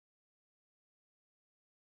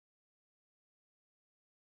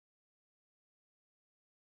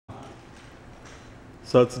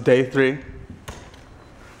So it's day 3.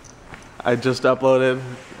 I just uploaded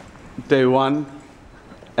day 1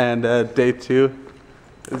 and day 2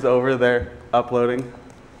 is over there uploading.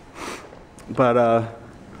 But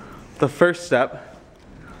the first step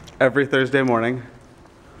every Thursday morning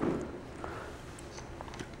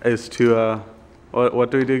is to,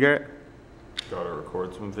 what do we do, Garrett? Gotta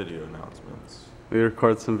record some video announcements. We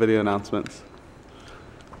record some video announcements.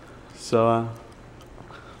 So,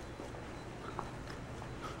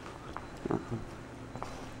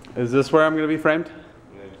 is this where I'm gonna be framed?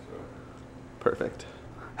 I think so. Perfect.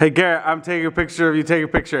 Hey Garrett, I'm taking a picture of you. Take a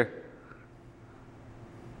picture.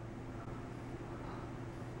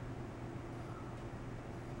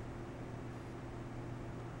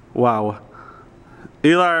 Wow.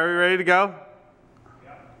 Eli, are we ready to go?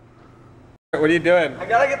 Yeah. What are you doing? I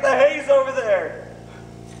gotta get the haze over there.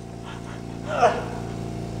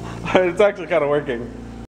 It's actually kind of working.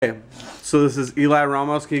 Okay, so this is Eli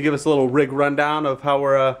Ramos. Can you give us a little rig rundown of how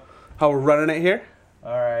we're running it here?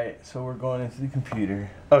 All right, so we're going into the computer.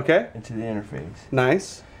 Okay. Into the interface.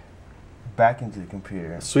 Nice. Back into the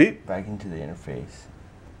computer. Sweet. Back into the interface.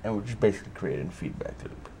 And we're just basically creating a feedback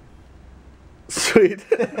loop. Sweet.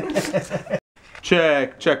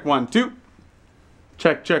 Check 1 2.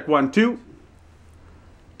 Check 1 2.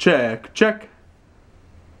 Check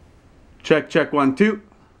 1 2.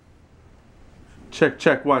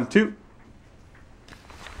 Check 1 2.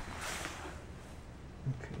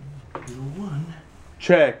 Okay, 1.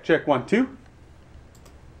 Check 1 2.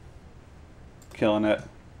 Killing it.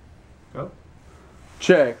 Go.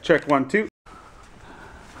 Check 1 2.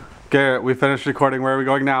 Garrett, we finished recording. Where are we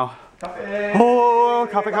going now? Coffee. Oh,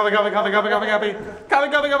 coffee.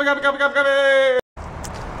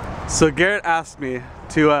 So Garrett asked me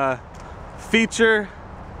to feature,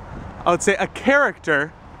 I would say, a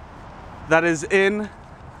character that is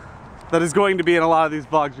going to be in a lot of these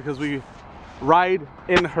vlogs because we ride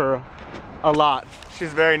in her a lot.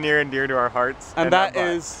 She's very near and dear to our hearts. And that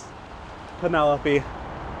is Penelope.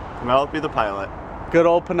 Penelope the pilot. Good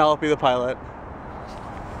old Penelope the pilot.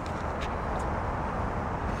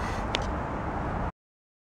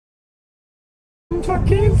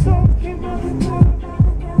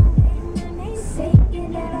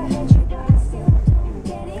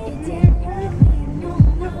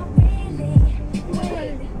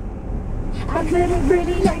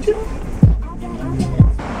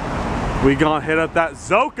 We gonna hit up that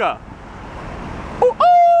Zoka. Ooh, ooh.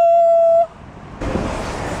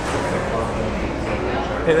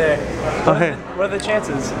 Hey there. Oh, hey. What are the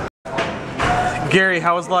chances? Gary,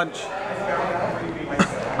 how was lunch?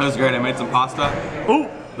 That was great. I made some pasta. Ooh.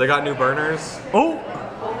 They got new burners. Ooh.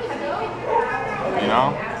 You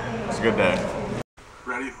know, it's a good day.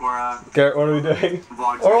 Ready for Garrett, what are we doing?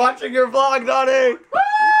 vlog? We're watching your vlog, Donnie! Woo!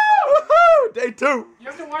 Day 2. You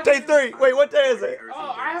have to watch Day 3. Wait, what day is it?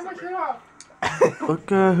 Oh, I have my shirt off. Look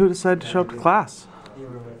who decided to show up to class.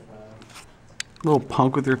 Little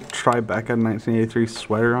punk with your Tribeca 1983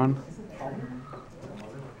 sweater on.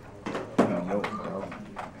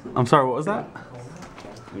 I'm sorry, what was that?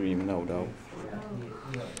 You don't even know, though.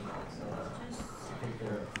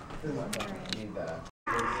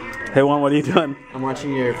 Hey Juan, what are you doing? I'm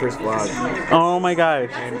watching your first vlog. Oh my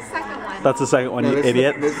gosh. That's the second one, you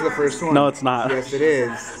idiot. This is the first one. No, it's not. Yes, it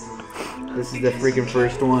is. This is the freaking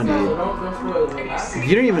first one, dude.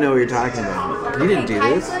 You don't even know what you're talking about. You didn't do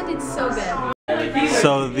this. I did so good.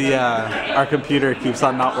 So the our computer keeps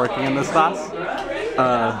on not working in this class,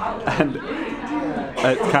 and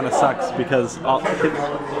it kind of sucks because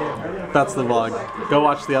that's the vlog. Go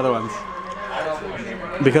watch the other ones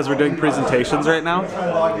because we're doing presentations right now.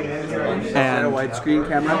 And a widescreen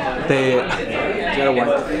camera? They. Is that a white?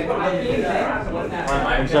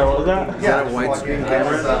 I'm sorry, what was that? Is that a widescreen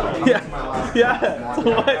camera? Yeah, it's a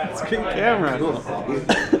widescreen camera.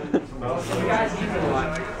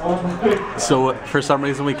 So for some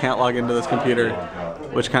reason we can't log into this computer,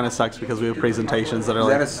 which kind of sucks because we have presentations that are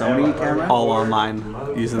like Is that a Sony camera? all online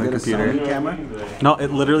using the computer. Is that a Sony camera? No,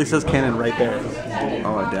 it literally says Canon right there.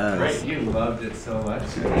 Oh, it does. You loved it so much.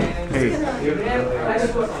 Hey.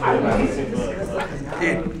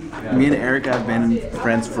 Me and Erica have been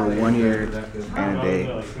friends for 1 year and a day.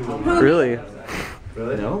 Really?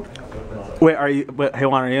 No? Wait, hey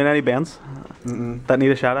Juan, are you in any bands that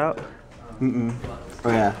need a shout out? Oh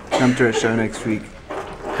yeah, come to our show next week.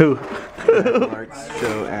 Who? Mark's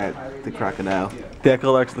show at the Crocodile. The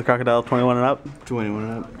Echo Larks of the Crocodile, 21 and up? 21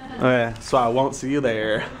 and up. Okay, so I won't see you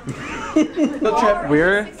there. Field trip.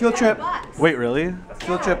 We're? Field trip. Wait, really?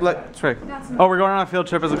 Field trip. Look. That's right. Oh, we're going on a field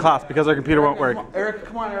trip as a class because our computer won't work. Erica,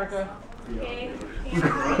 come on, Erica. Wait,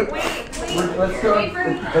 let's go. Wait for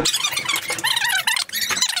me.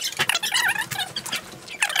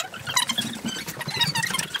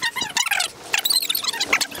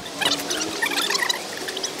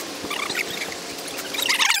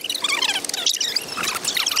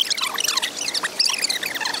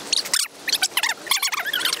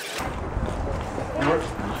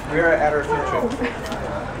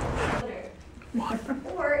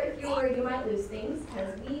 Or if you're worried you might lose things,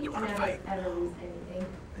 because we never ever lose anything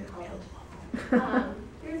in college.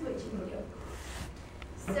 Here's what you can do.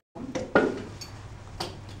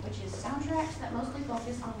 Which is soundtracks that mostly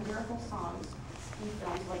focus on lyrical songs in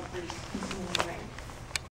films like Grease and Singing in the Rain.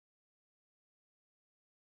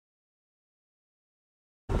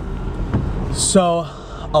 So,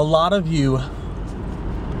 a lot of you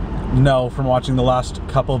know from watching the last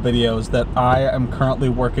couple videos that I am currently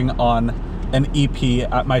working on an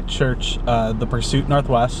EP at my church, the Pursuit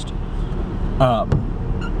Northwest.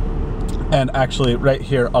 And actually, right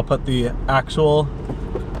here, I'll put the actual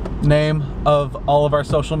name of all of our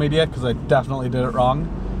social media, because I definitely did it wrong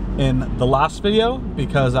in the last video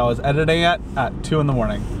because I was editing it at 2 in the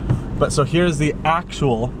morning. But so here's the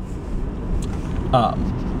actual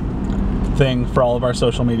thing for all of our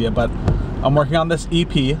social media. But I'm working on this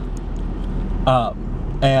EP,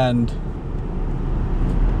 and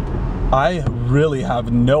I really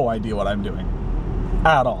have no idea what I'm doing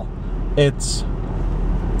at all.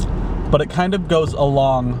 But it kind of goes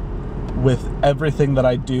along with everything that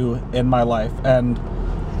I do in my life. And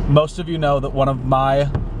most of you know that one of my,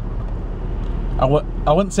 I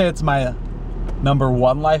wouldn't say it's my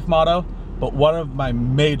 #1 life motto, but one of my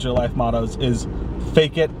major life mottos is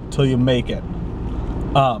fake it till you make it.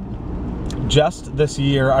 Just this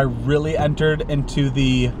year, I really entered into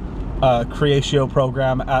the Creatio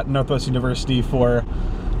program at Northwest University for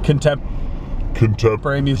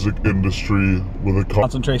contemporary music industry with a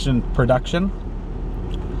concentration in production.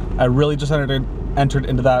 I really just entered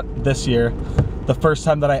into that this year. The first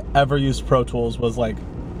time that I ever used Pro Tools was like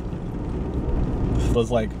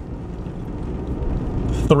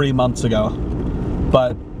 3 months ago.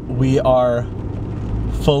 But we are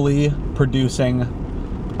fully producing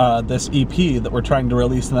this EP that we're trying to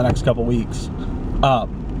release in the next couple weeks.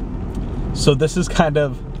 So this is kind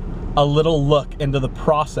of a little look into the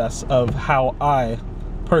process of how I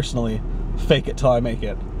personally fake it till I make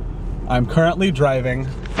it. I'm currently driving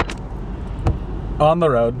on the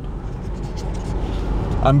road.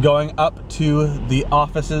 I'm going up to the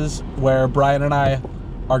offices where Brian and I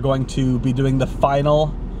are going to be doing the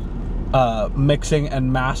final mixing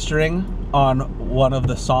and mastering on one of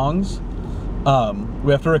the songs.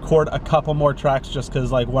 We have to record a couple more tracks just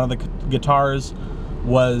because like one of the guitars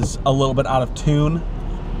was a little bit out of tune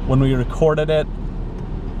when we recorded it.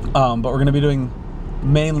 But we're gonna be doing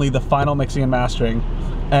mainly the final mixing and mastering.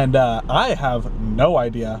 And I have no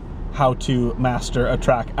idea how to master a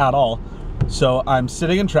track at all. So I'm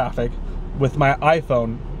sitting in traffic with my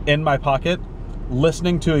iPhone in my pocket,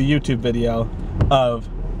 listening to a YouTube video of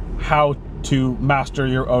how to master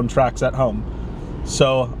your own tracks at home.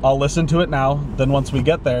 So I'll listen to it now, then once we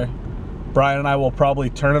get there, Brian and I will probably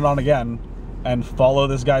turn it on again and follow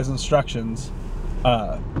this guy's instructions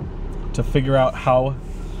to figure out how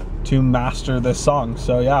to master this song.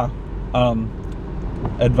 So yeah,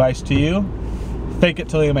 advice to you, fake it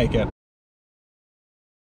till you make it.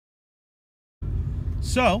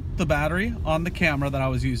 So the battery on the camera that I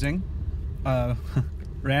was using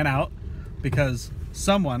ran out because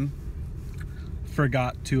someone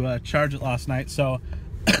forgot to charge it last night. So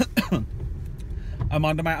I'm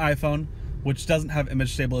onto my iPhone, which doesn't have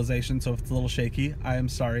image stabilization, so if it's a little shaky, I am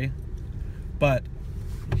sorry. But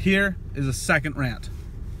here is a second rant.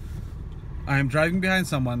 I am driving behind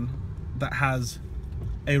someone that has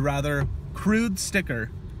a rather crude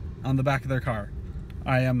sticker on the back of their car.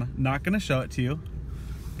 I am not going to show it to you,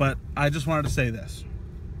 but I just wanted to say this.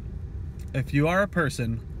 If you are a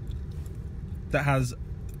person that has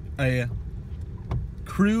a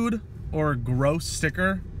crude or gross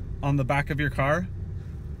sticker on the back of your car,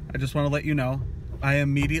 I just want to let you know I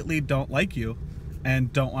immediately don't like you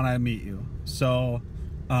and don't want to meet you. So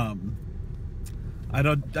I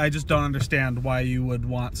just don't understand why you would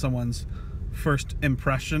want someone's first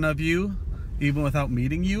impression of you, even without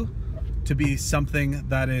meeting you, to be something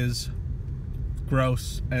that is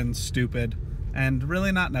gross and stupid and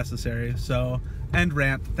really not necessary. So, end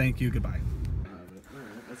rant, thank you, goodbye.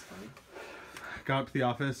 That's fine. Got up to the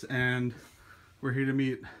office and we're here to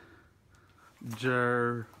meet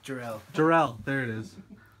Jarrell. There it is.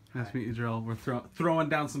 Nice to meet you, Jarrell. We're throwing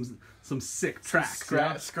down some sick tracks.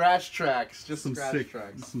 Scratch tracks. Just Some scratch sick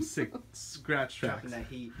tracks. Some sick scratch tracks. Dropping that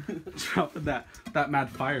heat. Dropping that mad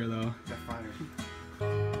fire though. That fire.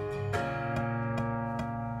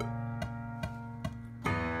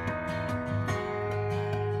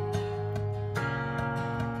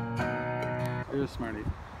 You're a smarty.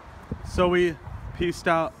 So we pieced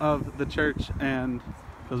out of the church and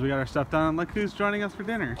because we got our stuff done, and look who's joining us for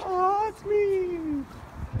dinner. Oh, it's me.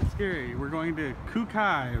 It's scary. We're going to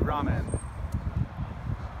Kukai Ramen.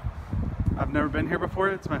 I've I've never been here before.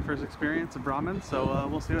 It's my first experience of ramen, so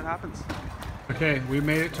we'll see what happens. Okay, we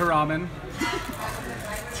made it to ramen.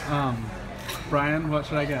 Brian, what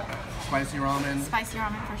should I get? Spicy ramen, Spicy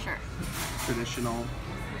ramen for sure. traditional,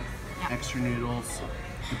 extra noodles,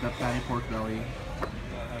 with that fatty pork belly,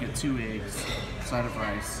 get 2 eggs, side of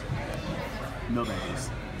rice, no veggies.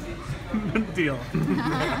 Deal.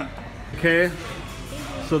 Okay,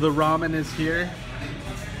 so the ramen is here.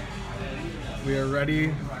 We are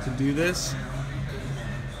ready to do this.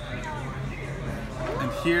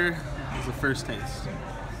 And here is the first taste.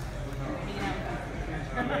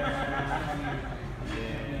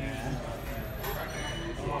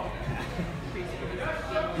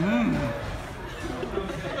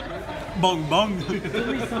 Bong bong.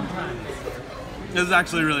 This is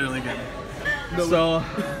actually really, really good. So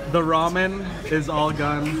the ramen is all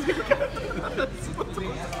gone.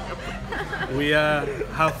 We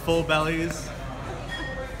have full bellies.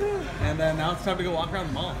 And then now it's time to go walk around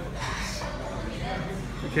the mall.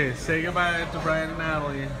 Okay, say goodbye to Brian and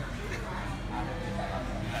Natalie.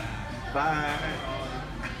 Bye.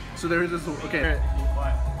 So there's this, okay.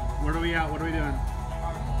 Where are we at? What are we doing?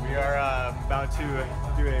 We are about to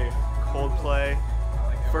do a Coldplay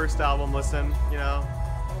first album listen, you know.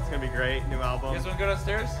 It's gonna be great, new album. You guys wanna go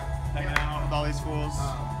downstairs? Hanging out with all these fools.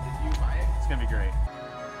 It's gonna be great.